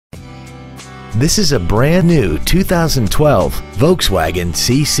This is a brand new 2012 Volkswagen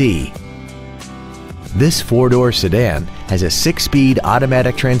CC. This four-door sedan has a 6-speed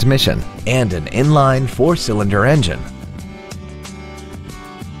automatic transmission and an inline 4-cylinder engine.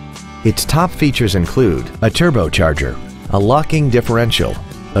 Its top features include a turbocharger, a locking differential,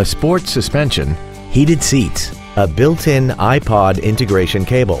 a sports suspension, heated seats, a built-in iPod integration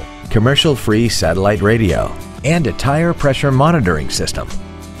cable, commercial-free satellite radio, and a tire pressure monitoring system.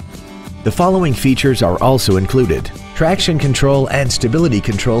 The following features are also included: traction control and stability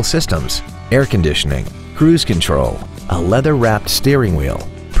control systems, air conditioning, cruise control, a leather-wrapped steering wheel,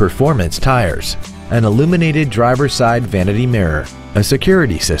 performance tires, an illuminated driver's side vanity mirror, a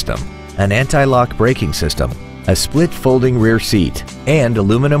security system, an anti-lock braking system, a split folding rear seat, and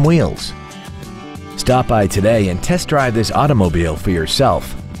aluminum wheels. Stop by today and test drive this automobile for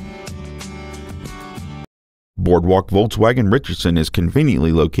yourself. Boardwalk Volkswagen Richardson is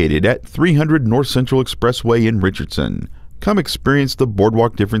conveniently located at 300 North Central Expressway in Richardson. Come experience the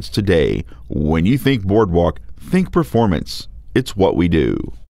Boardwalk difference today. When you think Boardwalk, think performance. It's what we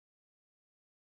do.